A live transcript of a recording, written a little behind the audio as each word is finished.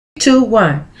2,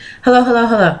 1. Hello, hello,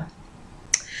 hello.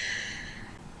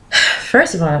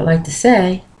 First of all, I'd like to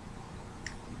say,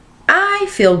 I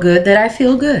feel good that I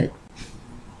feel good.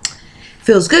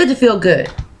 Feels good to feel good.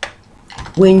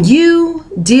 When you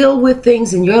deal with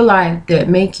things in your life that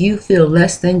make you feel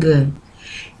less than good,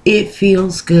 it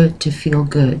feels good to feel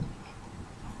good.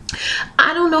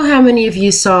 I don't know how many of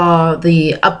you saw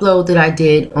the upload that I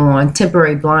did on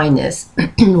temporary blindness.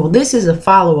 Well, this is a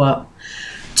follow-up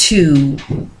to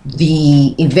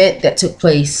the event that took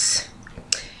place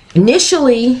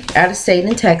initially out of state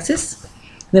in Texas.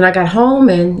 Then I got home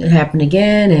and it happened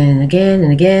again and again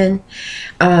and again.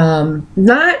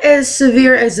 Not as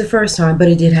severe as the first time, but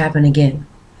it did happen again.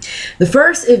 The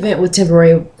first event with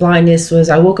temporary blindness was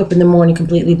I woke up in the morning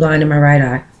completely blind in my right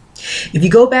eye. If you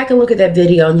go back and look at that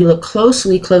video and you look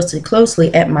closely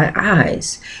at my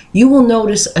eyes, you will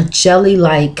notice a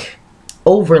jelly-like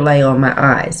overlay on my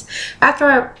eyes. After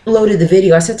I loaded the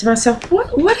video, I said to myself,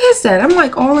 what is that? I'm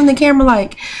like all in the camera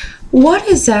like, what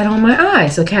is that on my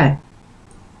eyes? Okay.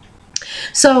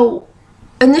 So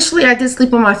initially I did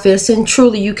sleep on my fist, and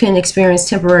truly you can experience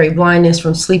temporary blindness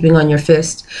from sleeping on your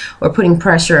fist or putting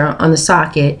pressure on the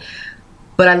socket.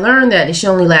 But I learned that it should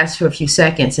only last for a few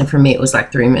seconds, and for me it was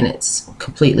like 3 minutes,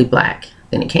 completely black.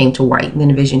 Then it came to white, and then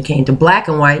the vision came to black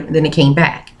and white, and then it came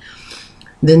back.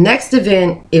 The next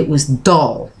event, it was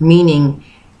dull, meaning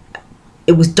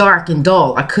it was dark and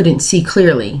dull. I couldn't see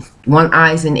clearly. One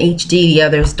eye's in HD, the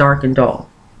other is dark and dull.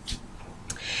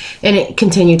 And it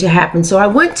continued to happen. So I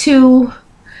went to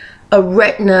a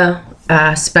retina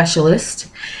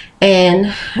specialist,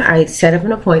 and I set up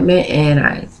an appointment,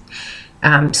 and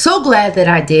I'm so glad that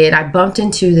I did. I bumped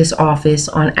into this office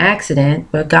on accident,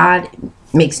 but God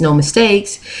makes no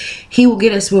mistakes. He will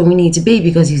get us where we need to be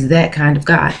because he's that kind of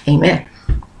God. Amen.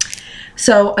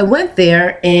 So I went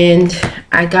there and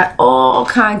I got all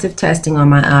kinds of testing on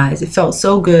my eyes. It felt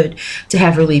so good to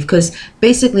have relief because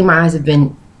basically my eyes have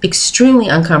been extremely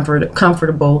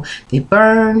uncomfortable. They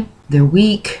burn, they're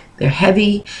weak, they're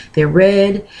heavy, they're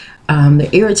red, they're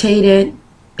irritated,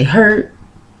 they hurt.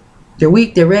 They're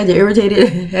weak, they're red, they're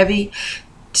irritated, heavy,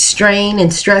 strain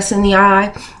and stress in the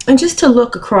eye. And just to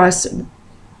look across,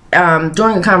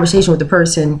 during a conversation with the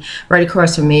person right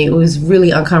across from me, it was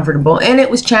really uncomfortable. And it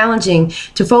was challenging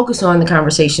to focus on the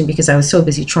conversation because I was so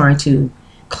busy trying to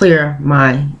clear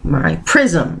my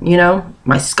prism, you know,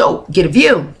 my scope, get a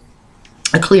view,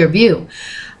 a clear view.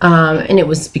 And it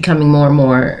was becoming more and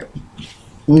more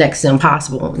next to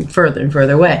impossible and further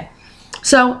away.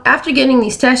 So after getting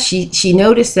these tests, she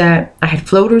noticed that I had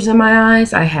floaters in my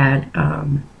eyes. I had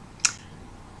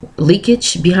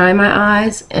leakage behind my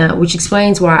eyes, which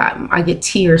explains why I get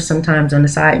tears sometimes on the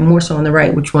side, more so on the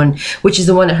right, which is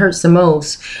the one that hurts the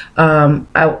most.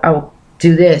 I'll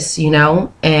do this, you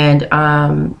know, and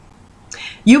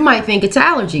you might think it's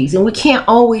allergies, and we can't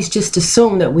always just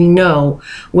assume that we know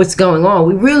what's going on.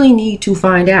 We really need to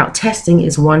find out. Testing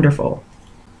is wonderful.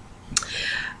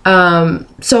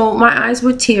 So my eyes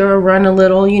would tear or run a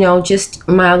little, you know, just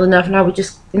mild enough, and I would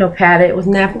just, you know, pat it with a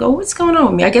nap and go, what's going on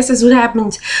with me? I guess that's what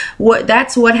happens.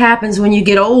 That's what happens when you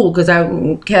get old, because I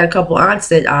had a couple aunts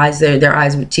that their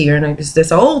eyes would tear, and it's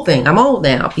this old thing. I'm old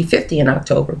now. I'll be 50 in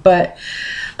October. But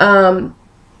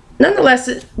nonetheless,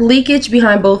 leakage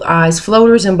behind both eyes,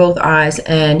 floaters in both eyes,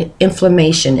 and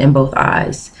inflammation in both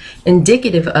eyes,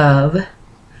 indicative of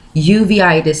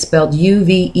uveitis, spelled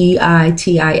U-V-E-I-T-I-S.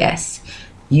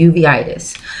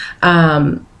 Uveitis,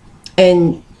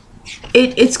 and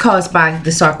it's caused by the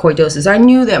sarcoidosis. I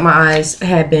knew that my eyes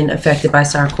had been affected by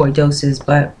sarcoidosis,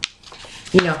 but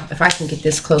you know, if I can get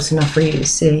this close enough for you to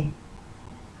see,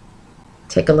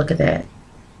 take a look at that.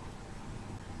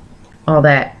 All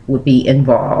that would be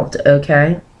involved.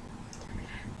 Okay,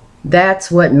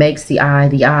 that's what makes the eye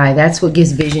the eye. That's what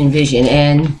gives vision.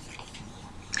 And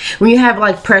when you have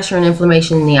like pressure and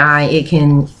inflammation in the eye, it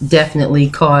can definitely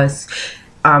cause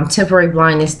temporary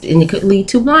blindness, and it could lead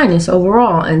to blindness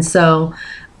overall. And so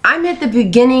I'm at the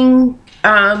beginning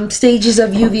stages of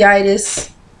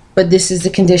uveitis, but this is the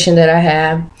condition that I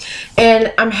have,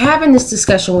 and I'm having this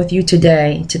discussion with you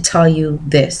today to tell you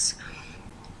this: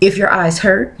 if your eyes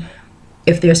hurt,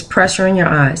 if there's pressure in your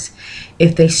eyes,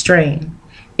 if they strain,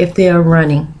 if they are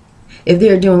running, if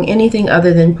they're doing anything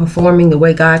other than performing the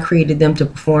way God created them to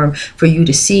perform, for you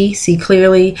to see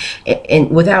clearly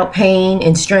and without pain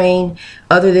and strain,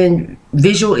 other than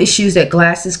visual issues that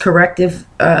glasses corrective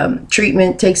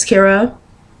treatment takes care of,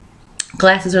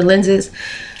 glasses or lenses,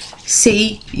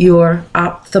 see your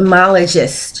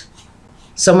ophthalmologist,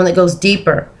 someone that goes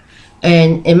deeper.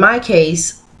 And in my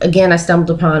case, again, I stumbled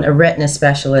upon a retina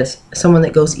specialist, someone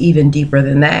that goes even deeper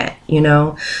than that, you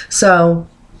know. So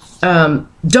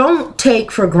don't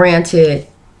take for granted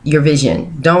your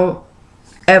vision. Don't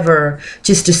ever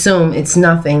just assume it's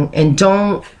nothing, and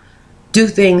don't do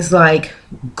things like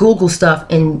Google stuff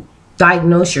and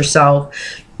diagnose yourself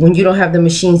when you don't have the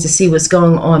machines to see what's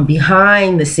going on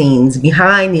behind the scenes,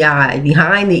 behind the eye,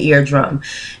 behind the eardrum,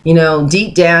 you know,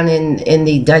 deep down in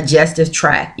the digestive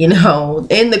tract, you know,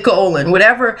 in the colon,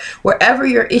 whatever, wherever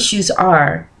your issues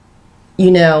are, you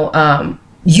know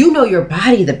your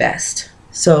body the best.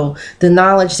 So the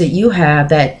knowledge that you have,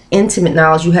 that intimate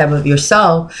knowledge you have of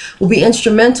yourself, will be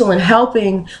instrumental in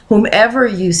helping whomever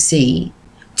you see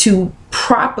to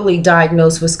properly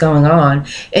diagnose what's going on,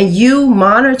 and you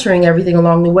monitoring everything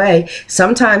along the way.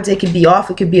 Sometimes it could be off,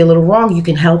 it could be a little wrong. You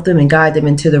can help them and guide them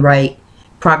into the right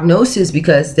prognosis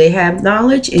because they have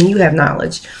knowledge and you have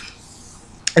knowledge.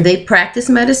 They practice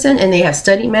medicine and they have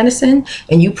studied medicine,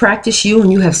 and you practice you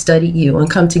and you have studied you, and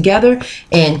come together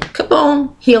and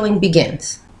kaboom, healing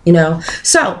begins, you know.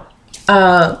 So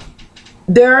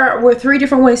there were 3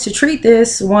 different ways to treat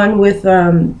this. One with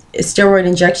steroid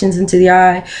injections into the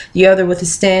eye, the other with a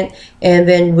stent, and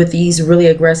then with these really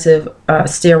aggressive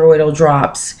steroidal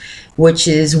drops, which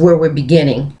is where we're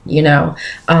beginning, you know.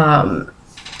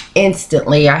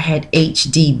 Instantly I had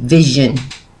HD vision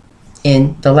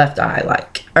in the left eye.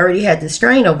 Like, I already had the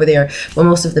strain over there, but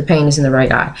most of the pain is in the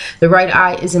right eye. The right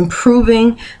eye is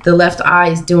improving. The left eye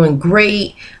is doing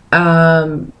great.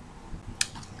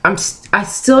 I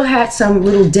still had some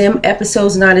little dim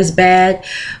episodes, not as bad,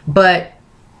 but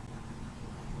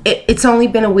it's only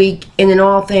been a week, and in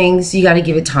all things, you got to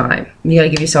give it time. You got to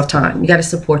give yourself time. You got to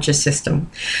support your system.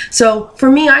 So for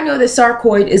me, I know that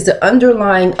sarcoid is the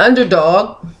underlying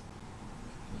underdog,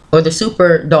 or the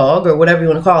super dog, or whatever you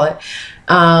want to call it.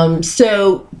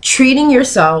 So treating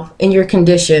yourself and your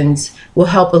conditions will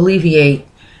help alleviate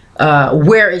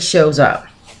where it shows up.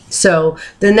 So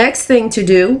the next thing to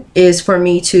do is for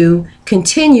me to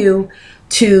continue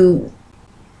to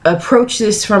approach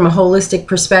this from a holistic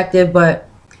perspective, but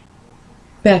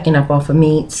backing up off of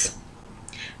meats,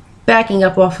 backing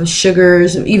up off of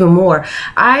sugars, even more.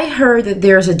 I heard that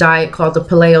there's a diet called the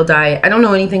paleo diet. I don't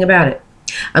know anything about it.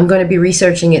 I'm going to be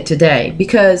researching it today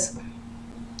because,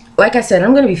 like I said,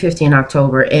 I'm going to be 50 in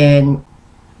October, and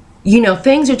you know,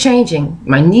 things are changing.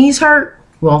 My knees hurt.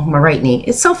 Well, my right knee.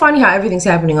 It's so funny how everything's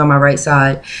happening on my right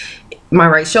side. My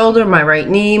right shoulder, my right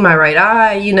knee, my right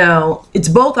eye, you know, it's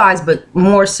both eyes, but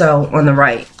more so on the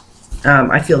right.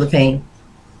 I feel the pain.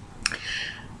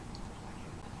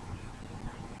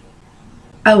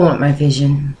 I want my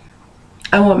vision.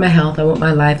 I want my health. I want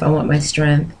my life. I want my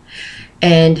strength.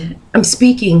 And I'm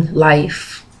speaking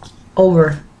life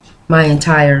over my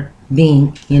entire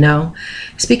being, you know,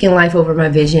 speaking life over my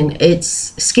vision. It's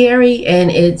scary,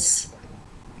 and it's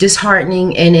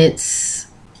disheartening, and it's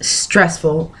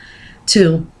stressful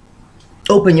to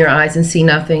open your eyes and see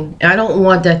nothing. I don't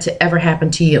want that to ever happen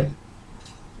to you.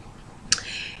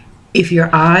 If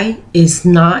your eye is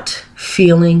not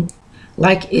feeling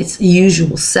like its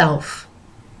usual self,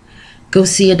 go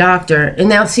see a doctor. And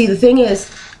now, see, the thing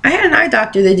is, I had an eye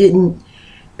doctor that didn't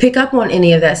pick up on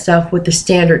any of that stuff with the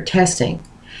standard testing.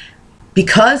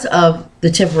 Because of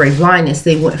the temporary blindness,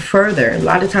 they went further. A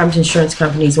lot of times insurance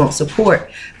companies won't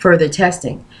support further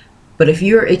testing. But if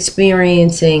you're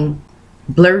experiencing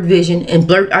blurred vision,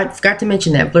 and I forgot to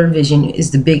mention that blurred vision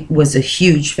was a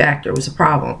huge factor, was a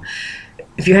problem.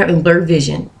 If you're having blurred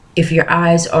vision, if your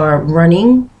eyes are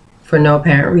running for no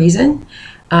apparent reason,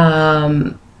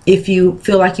 if you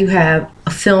feel like you have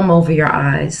a film over your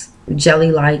eyes,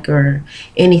 jelly-like or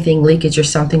anything, leakage or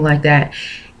something like that,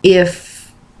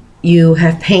 if you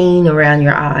have pain around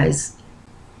your eyes,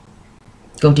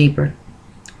 go deeper.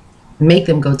 Make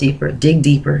them go deeper, dig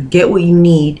deeper, get what you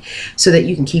need so that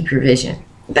you can keep your vision.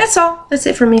 That's all. That's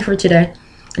it for me for today.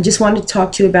 I just wanted to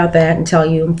talk to you about that and tell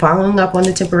you I'm following up on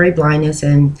the temporary blindness,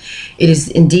 and it is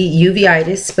indeed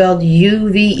uveitis, spelled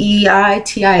U-V-E-I-T-I-S.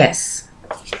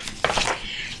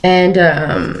 And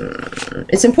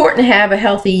it's important to have a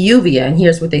healthy uvea, and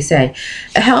here's what they say.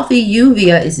 A healthy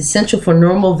uvea is essential for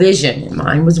normal vision. And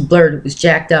mine was blurred. It was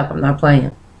jacked up. I'm not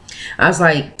playing. I was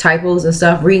like typos and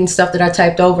stuff, reading stuff that I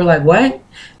typed over, like, what?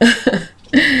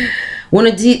 When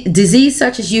a disease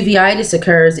such as uveitis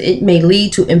occurs, it may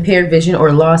lead to impaired vision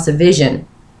or loss of vision.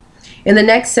 In the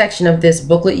next section of this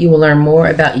booklet, you will learn more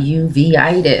about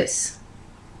uveitis.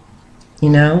 You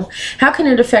know, how can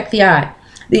it affect the eye?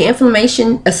 The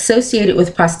inflammation associated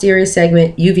with posterior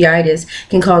segment uveitis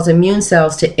can cause immune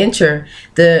cells to enter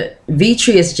the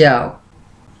vitreous gel.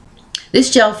 This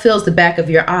gel fills the back of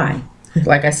your eye.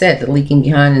 Like I said, the leaking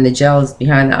behind and the gel is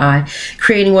behind the eye,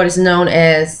 creating what is known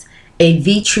as a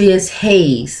vitreous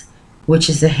haze, which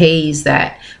is the haze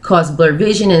that caused blurred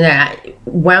vision and that I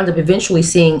wound up eventually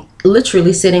seeing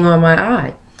literally sitting on my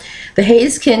eye. The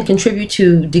haze can contribute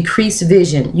to decreased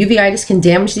vision. Uveitis can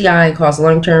damage the eye and cause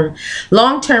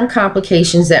long-term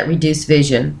complications that reduce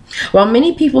vision. While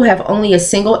many people have only a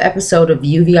single episode of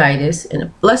uveitis,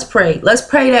 and let's pray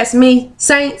that's me,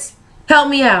 saints, help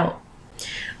me out.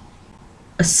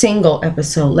 A single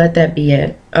episode, let that be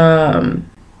it.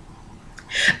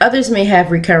 Others may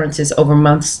have recurrences over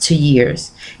months to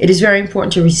years. It is very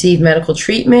important to receive medical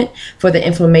treatment for the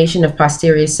inflammation of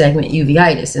posterior segment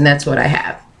uveitis, and that's what I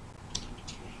have.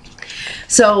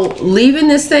 So leaving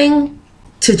this thing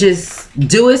to just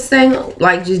do its thing,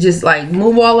 like you just like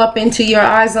move all up into your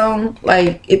eye zone,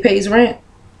 like it pays rent.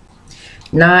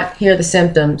 Not here are the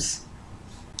symptoms.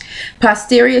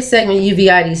 Posterior segment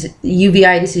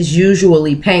uveitis is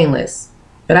usually painless,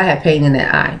 but I have pain in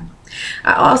that eye.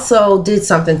 I also did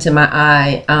something to my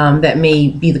eye that may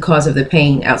be the cause of the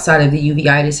pain outside of the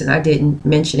uveitis, and I didn't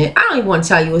mention it. I don't even want to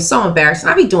tell you. It's so embarrassing.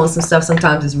 I be doing some stuff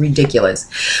sometimes it's ridiculous.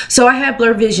 So I had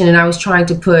blurred vision, and I was trying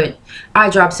to put eye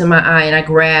drops in my eye, and I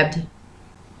grabbed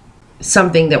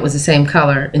something that was the same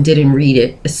color and didn't read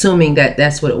it, assuming that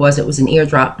that's what it was. It was an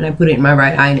eardrop, and I put it in my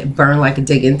right eye, and it burned like a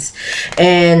Dickens.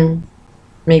 And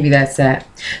maybe that's that.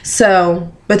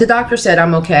 So, but the doctor said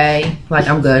I'm okay. Like,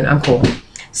 I'm good. I'm cool.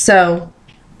 So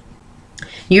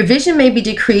your vision may be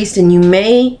decreased and you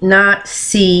may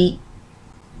see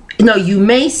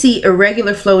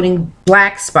irregular floating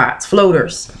black spots,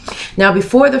 floaters. Now,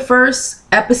 before the first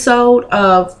episode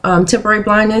of temporary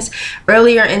blindness,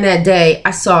 earlier in that day,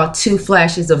 I saw 2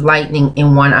 flashes of lightning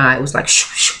in one eye. It was like,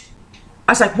 shoo, shoo.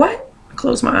 I was like, what? I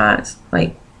closed my eyes.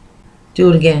 Like, do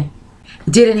it again.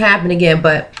 It didn't happen again,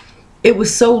 but it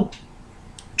was so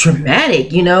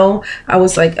dramatic, you know. I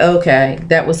was like, okay,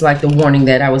 that was like the warning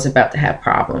that I was about to have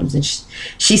problems. And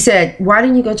she said, why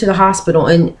didn't you go to the hospital?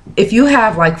 And if you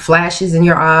have like flashes in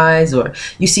your eyes or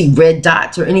you see red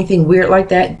dots or anything weird like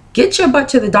that, get your butt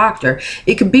to the doctor.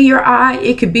 It could be your eye,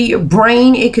 it could be your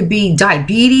brain, it could be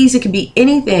diabetes, it could be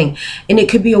anything, and it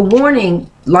could be a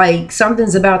warning like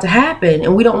something's about to happen,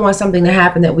 and we don't want something to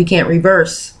happen that we can't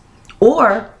reverse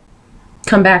or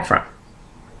come back from.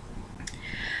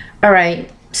 All right.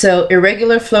 So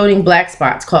irregular floating black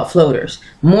spots called floaters.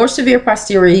 More severe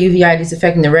posterior uveitis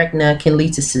affecting the retina can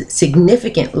lead to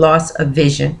significant loss of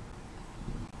vision.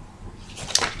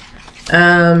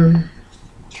 There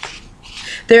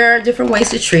are different ways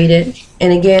to treat it.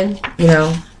 And again, you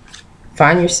know,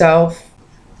 find yourself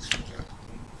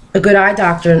a good eye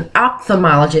doctor, an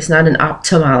ophthalmologist, not an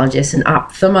ophthalmologist, an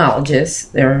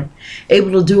ophthalmologist. They're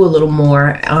able to do a little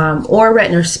more, or a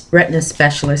retina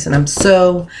specialist. And I'm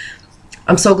so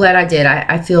glad I did.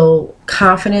 I feel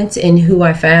confident in who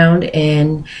I found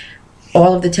and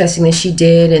all of the testing that she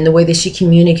did and the way that she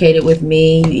communicated with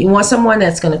me. You want someone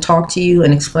that's going to talk to you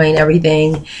and explain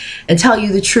everything and tell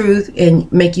you the truth and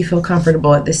make you feel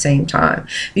comfortable at the same time.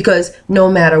 Because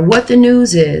no matter what the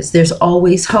news is, there's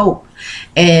always hope.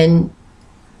 And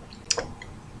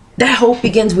that hope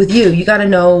begins with you. You got to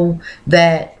know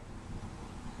that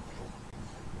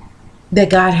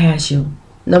God has you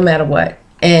no matter what.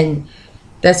 And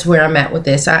that's where I'm at with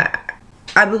this. I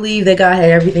believe that God had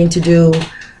everything to do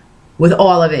with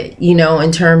all of it, you know,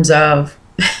 in terms of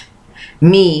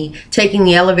me taking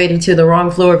the elevator to the wrong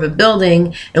floor of a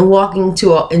building and walking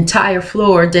to an entire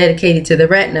floor dedicated to the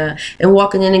retina and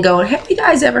walking in and going, have you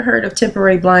guys ever heard of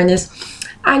temporary blindness?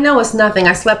 I know it's nothing.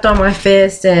 I slept on my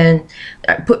fist and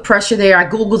I put pressure there. I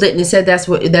Googled it and it said that's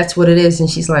what it is. And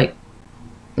she's like,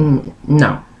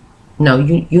 no,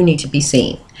 you need to be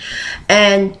seen.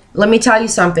 And let me tell you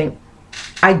something.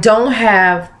 I don't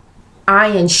have eye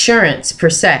insurance per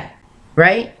se,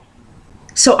 right?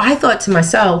 So I thought to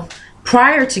myself,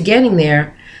 prior to getting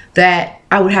there, that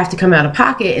I would have to come out of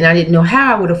pocket, and I didn't know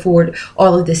how I would afford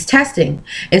all of this testing.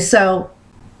 And so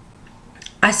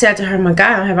I said to her, my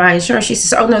God, I don't have eye insurance. She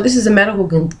says, oh no, this is a medical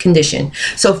condition.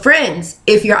 So friends,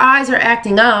 if your eyes are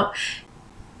acting up,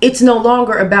 it's no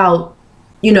longer about,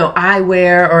 you know,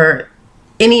 eyewear or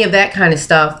any of that kind of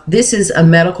stuff. This is a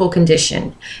medical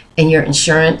condition, and your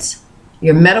insurance,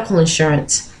 your medical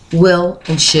insurance will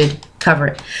and should cover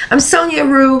it. I'm Sonya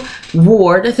Rue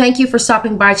Ward. Thank you for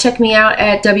stopping by. Check me out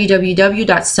at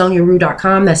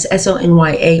www.sonyaru.com. That's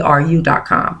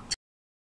SONYARU.com.